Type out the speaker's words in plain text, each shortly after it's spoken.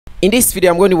In this video,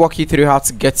 I'm going to walk you through how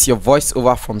to get your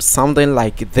voiceover from sounding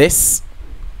like this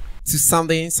to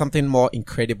something more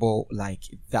incredible like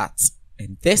that.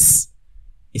 And this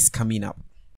is coming up.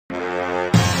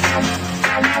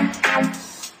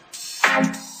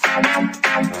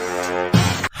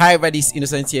 Hi everybody, it's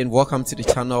Innocent here and welcome to the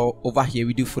channel. Over here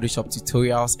we do Photoshop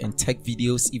tutorials and tech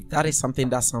videos. If that is something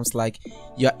that sounds like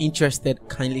you're interested,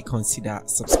 kindly consider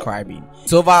subscribing.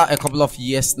 So over a couple of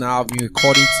years now, I've been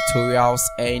recording tutorials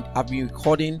and I've been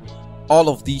recording all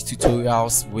of these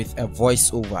tutorials with a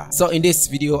voiceover. So in this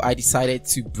video, I decided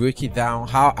to break it down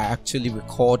how I actually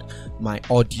record my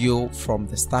audio from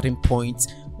the starting point,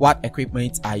 what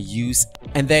equipment I use,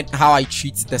 and then how I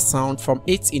treat the sound from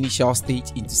its initial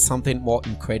stage into something more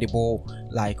incredible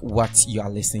like what you are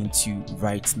listening to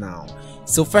right now.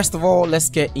 So first of all,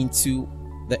 let's get into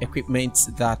the equipment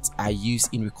that I use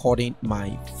in recording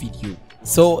my video.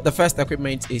 So the first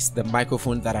equipment is the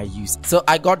microphone that I use. So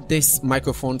I got this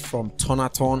microphone from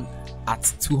Tonaton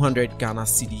at 200 Ghana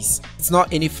cedis. It's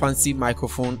not any fancy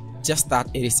microphone, just that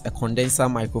it is a condenser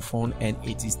microphone and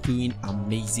it is doing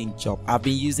amazing job. I've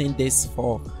been using this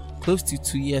for close to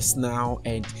 2 years now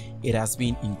and it has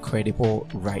been incredible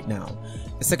right now.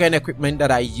 The second equipment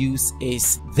that I use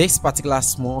is this particular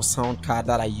small sound card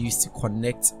that I use to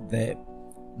connect the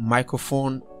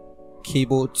microphone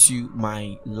cable to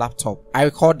my laptop. I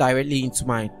record directly into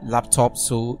my laptop,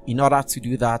 so in order to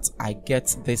do that, I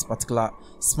get this particular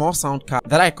small sound card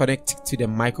that I connect to the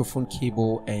microphone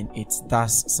cable and it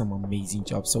does some amazing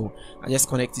job. So I just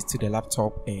connect it to the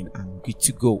laptop and I'm good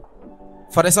to go.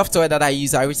 For the software that I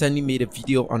use, I recently made a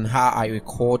video on how I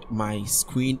record my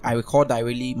screen. I record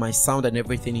directly my sound and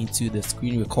everything into the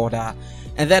screen recorder,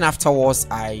 and then afterwards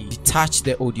I detach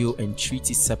the audio and treat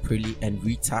it separately and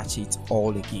retouch it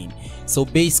all again. So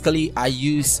basically I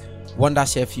use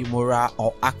Wondershare Filmora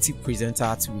or Active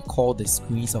Presenter to record the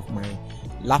screens of my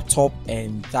laptop,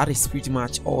 and that is pretty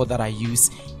much all that I use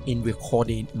in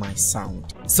recording my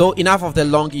sound. So enough of the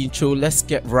long intro, let's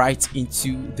get right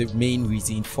into the main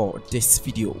reason for this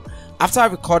video. After I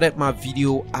recorded my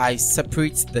video, I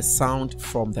separate the sound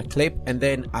from the clip and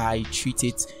then I treat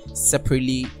it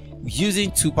separately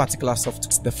using two particular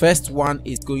softwares. The first one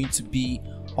is going to be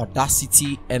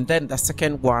Audacity, and then the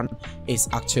second one is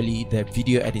actually the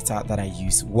video editor that I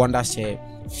use, Wondershare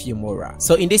Filmora.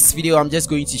 So in this video, I'm just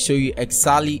going to show you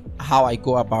exactly how I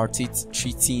go about it,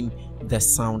 treating the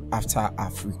sound after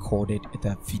I've recorded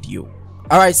the video.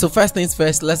 Alright, so first things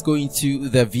first, let's go into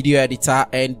the video editor,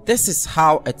 and this is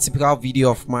how a typical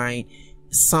video of mine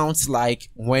sounds like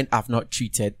when I've not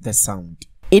treated the sound.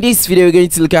 In this video, we're going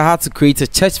to look at how to create a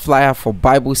church flyer for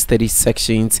Bible study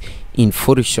sections in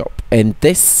Photoshop, and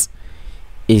this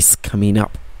is coming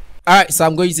up. Alright, so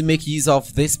I'm going to make use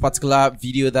of this particular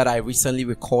video that I recently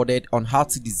recorded on how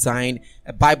to design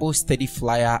a Bible study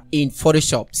flyer in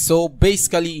Photoshop. So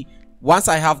basically, once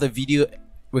I have the video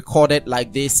recorded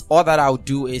like this, all that I'll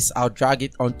do is I'll drag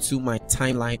it onto my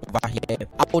timeline over here.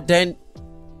 I will then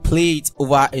play it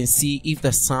over and see if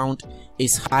the sound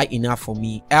is high enough for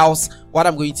me. Else, what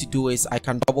I'm going to do is I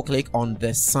can double click on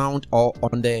the sound or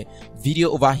on the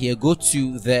video over here, go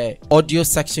to the audio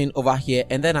section over here,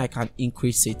 and then I can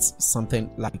increase it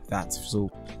something like that. So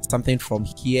something from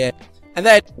here, and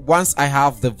then once I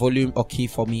have the volume okay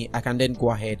for me, I can then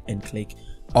go ahead and click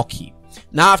OK.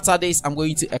 Now after this, I'm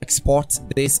going to export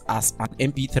this as an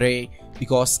MP3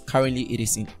 because currently it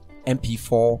is in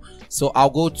MP4. So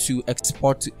I'll go to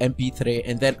export to MP3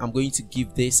 and then I'm going to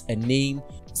give this a name.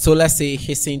 So let's say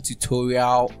hissing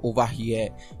tutorial over here,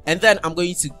 and then I'm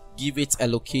going to give it a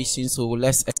location. So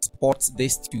let's export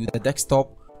this to the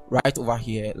desktop right over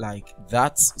here like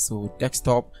that. So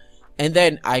desktop, and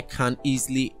then I can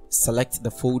easily select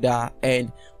the folder,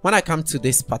 and when I come to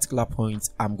this particular point,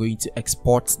 I'm going to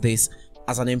export this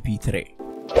as an MP3.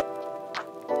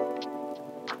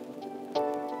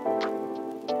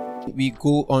 We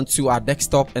go onto our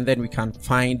desktop and then we can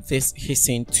find this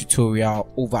hissing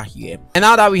tutorial over here. And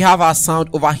now that we have our sound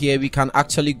over here, we can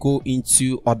actually go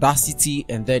into Audacity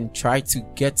and then try to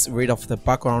get rid of the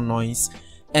background noise,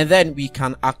 and then we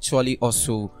can actually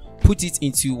also put it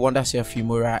into Wondershare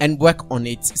Filmora and work on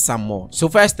it some more. So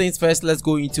first things first, let's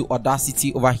go into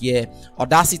Audacity over here.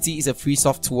 Audacity is a free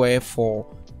software for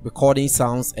recording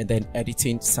sounds and then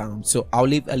editing sound. So I'll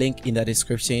leave a link in the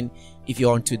description if you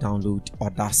want to download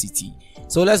Audacity.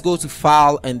 So let's go to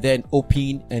File and then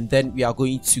Open, and then we are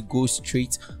going to go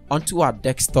straight onto our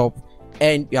desktop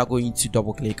and we are going to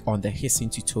double click on the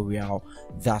hissing tutorial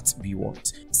that we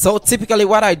want. So typically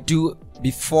what I do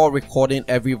before recording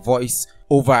every voice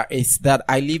over is that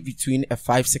I leave between a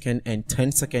 5-second and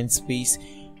 10-second space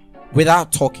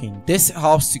without talking. This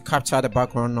helps to capture the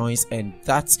background noise, and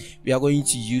that we are going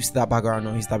to use that background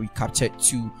noise that we captured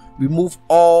to remove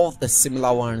all the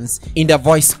similar ones in the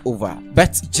voiceover.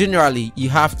 But generally you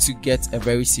have to get a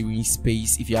very serene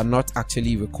space if you are not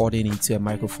actually recording into a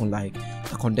microphone like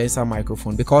a condenser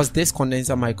microphone, because this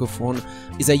condenser microphone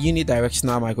is a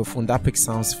unidirectional microphone that picks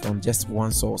sounds from just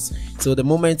one source. So the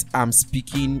moment I'm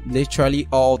speaking, literally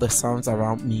all the sounds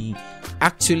around me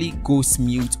actually goes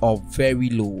mute or very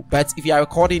low. But if you are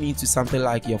recording into something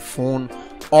like your phone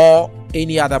or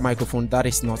any other microphone that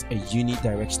is not a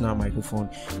unidirectional microphone,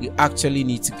 you actually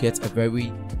need to get a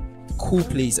very cool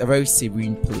place, a very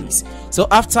serene place. So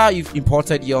after you've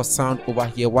imported your sound over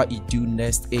here, what you do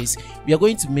next is we are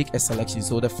going to make a selection.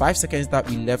 So the 5 seconds that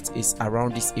we left is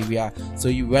around this area, so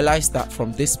you realize that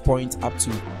from this point up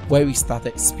to where we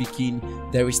started speaking,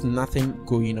 there is nothing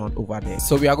going on over there.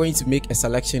 So we are going to make a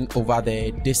selection over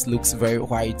there. This looks very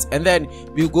white, and then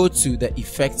we'll go to the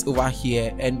effects over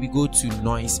here and we go to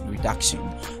noise reduction.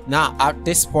 Now at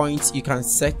this point you can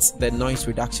set the noise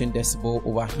reduction decibel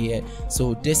over here.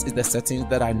 So this is the settings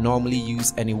that I normally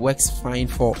use, and it works fine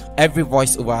for every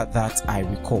voiceover that I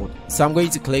record. So I'm going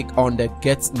to click on the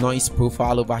get noise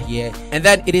profile over here, and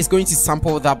then it is going to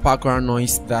sample that background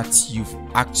noise that you've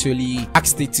actually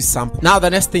asked it to sample. Now the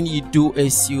next thing you do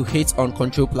is you hit on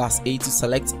Ctrl+A to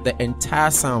select the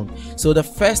entire sound. So the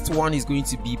first one is going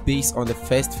to be based on the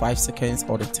first 5 seconds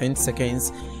or the 10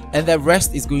 seconds, and the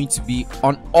rest is going to be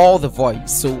on all the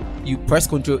voice. So you press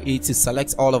Ctrl+A to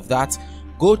select all of that,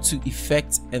 go to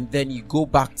effect, and then you go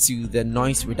back to the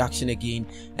noise reduction again,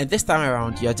 and this time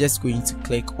around you're just going to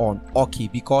click on OK,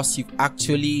 because you've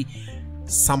actually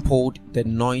sampled the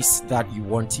noise that you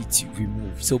wanted to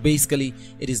remove. So basically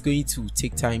it is going to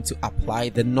take time to apply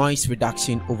the noise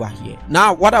reduction over here.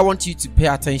 Now what I want you to pay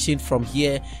attention from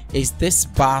here is this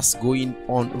bass going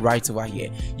on right over here.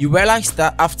 You realize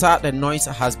that after the noise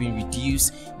has been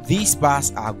reduced, these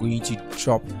bars are going to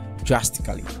drop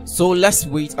drastically. So let's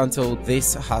wait until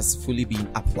this has fully been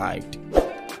applied.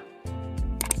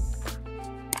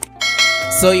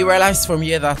 So you realize from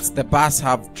here that the bars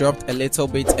have dropped a little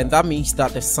bit, and that means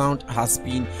that the sound has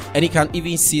been, and you can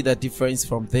even see the difference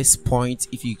from this point.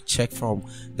 If you check from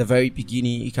the very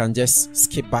beginning, you can just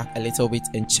skip back a little bit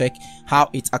and check how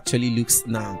it actually looks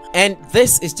now. And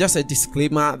this is just a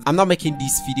disclaimer, I'm not making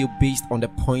this video based on the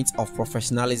point of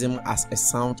professionalism as a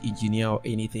sound engineer or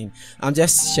anything. I'm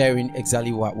just sharing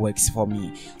exactly what works for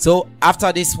me. So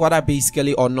after this, what I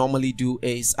basically or normally do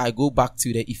is I go back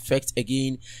to the effect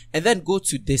again, and then go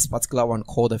to this particular one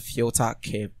called the filter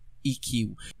curve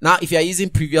EQ. Now if you are using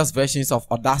previous versions of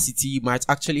Audacity, you might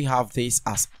actually have this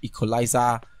as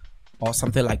equalizer or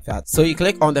something like that. So you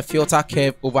click on the filter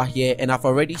curve over here, and I've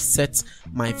already set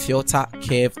my filter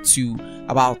curve to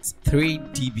about 3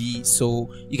 dB,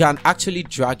 so you can actually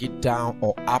drag it down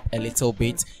or up a little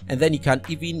bit, and then you can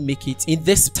even make it in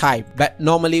this type. But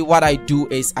normally what I do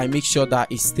is I make sure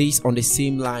that it stays on the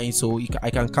same line, so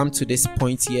I can come to this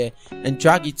point here and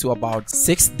drag it to about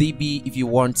 6 dB if you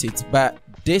want it. But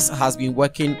this has been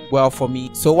working well for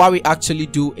me, so what we actually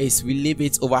do is we leave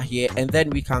it over here, and then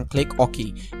we can click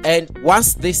OK. And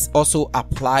once this also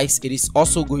applies, it is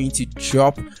also going to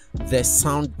drop the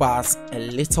sound bars a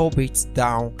little bit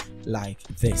down like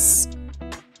this.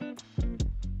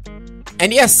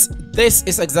 And yes, this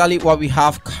is exactly what we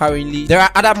have currently. There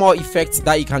are other more effects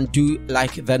that you can do,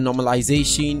 like the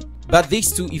normalization, but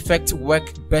these two effects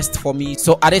work best for me.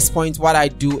 So at this point, what I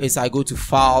do is I go to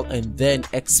file and then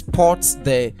export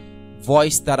the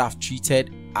voice that I've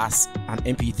treated as an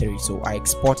MP3. So I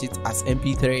export it as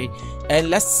MP3, and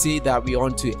let's say that we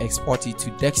want to export it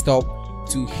to desktop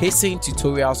to Hasten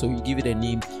Tutorial. So we give it a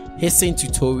name, Hasten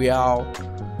Tutorial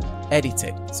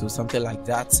Edited, so something like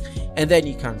that, and then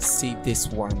you can save this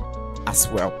one as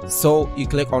well. So you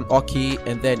click on OK,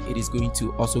 and then it is going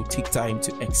to also take time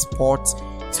to export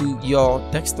to your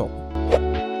desktop.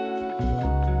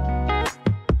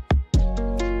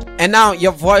 And now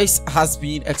your voice has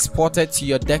been exported to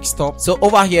your desktop. So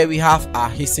over here we have our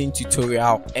Hasten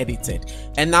Tutorial Edited,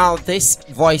 and now this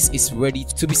voice is ready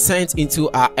to be sent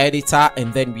into our editor,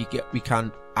 and then we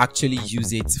can actually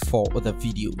use it for the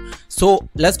video. So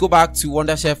let's go back to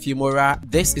Wondershare Filmora.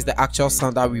 This is the actual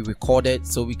sound that we recorded,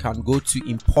 so we can go to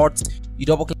import. You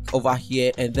double click over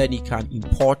here, and then you can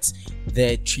import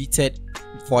the treated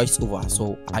voiceover.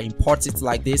 So I import it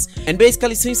like this, and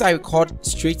basically since I record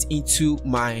straight into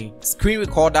my screen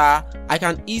recorder, I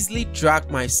can easily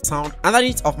drag my sound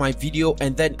underneath of my video,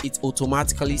 and then it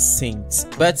automatically syncs.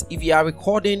 But if you are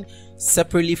recording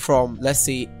separately from, let's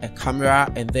say, a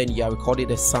camera, and then you are recording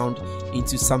the sound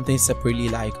into something separately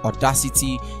like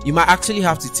Audacity, you might actually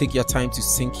have to take your time to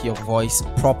sync your voice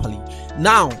properly.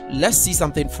 Now let's see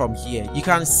something from here. You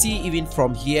can see even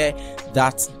from here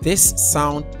that this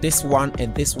sound, this one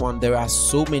and this one, there are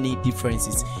so many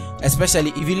differences, especially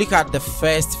if you look at the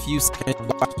first few seconds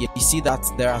back here. You see that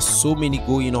there are so many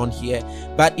going on here,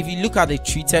 but if you look at the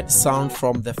treated sound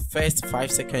from the first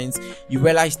 5 seconds, you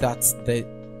realize that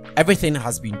everything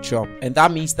has been dropped, and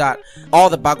that means that all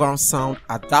the background sound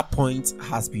at that point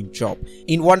has been dropped.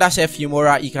 In Wondershare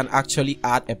Filmora, you can actually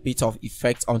add a bit of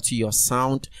effect onto your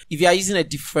sound. If you are using a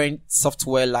different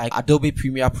software like Adobe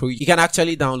Premiere Pro, you can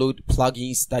actually download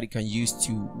plugins that you can use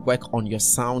to work on your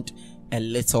sound a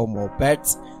little more. But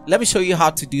let me show you how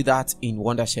to do that in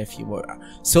Wondershare Filmora.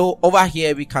 So over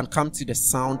here we can come to the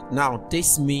sound. Now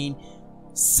this main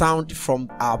sound from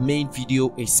our main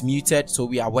video is muted, so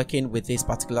we are working with this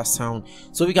particular sound.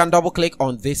 So we can double click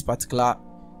on this particular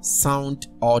sound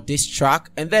or this track,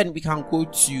 and then we can go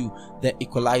to the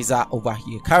equalizer over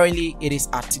here. Currently it is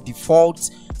at default,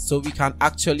 so we can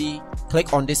actually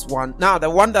click on this one. Now the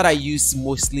one that I use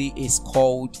mostly is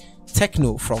called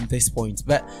techno from this point,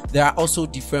 but there are also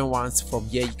different ones from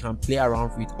here. You can play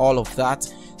around with all of that.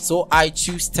 So I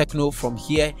choose techno from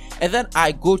here, and then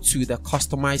I go to the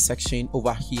customize section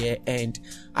over here, and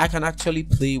I can actually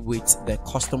play with the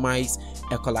customize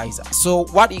equalizer. So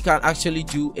what you can actually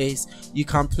do is you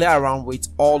can play around with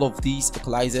all of these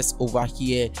equalizers over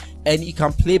here, and you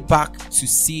can play back to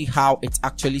see how it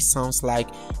actually sounds like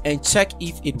and check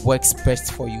if it works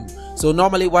best for you. So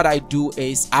normally what I do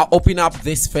is I'll open up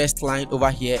this first line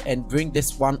over here and bring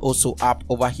this one also up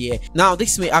over here. Now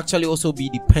this may actually also be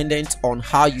dependent on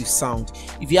how you sound.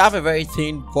 If you have a very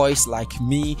thin voice like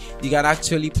me, you can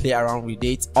actually play around with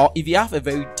it, or if you have a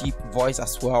very deep voice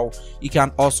as well, you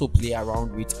can also play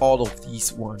around with all of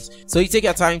these ones. So you take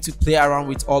your time to play around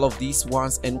with all of these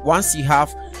ones, and once you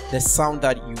have the sound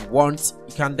that you want,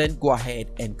 you can then go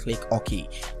ahead and click OK.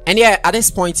 And yeah, at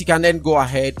this point you can then go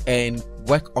ahead and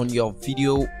work on your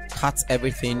video, cut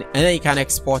everything, and then you can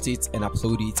export it and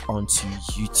upload it onto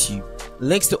YouTube.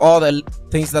 Links to all the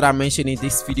things that I mentioned in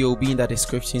this video will be in the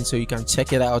description, so you can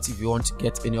check it out if you want to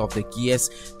get any of the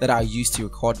gears that I use to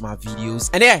record my videos.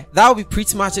 And yeah, that will be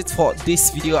pretty much it for this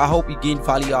video. I hope you gained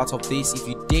value out of this. If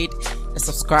you did, a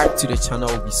subscribe to the channel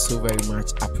will be so very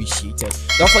much appreciated.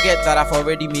 Don't forget that I've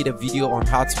already made a video on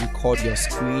how to record your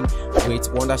screen with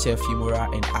Wondershare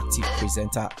Filmora and Active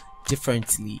Presenter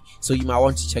differently, so you might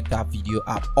want to check that video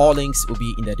out. All links will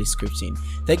be in the description.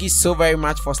 Thank you so very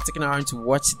much for sticking around to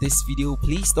watch this video.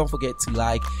 Please don't forget to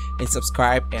like and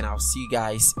subscribe, and I'll see you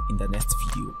guys in the next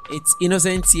video. It's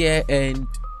Innocent here, and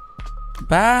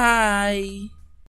bye.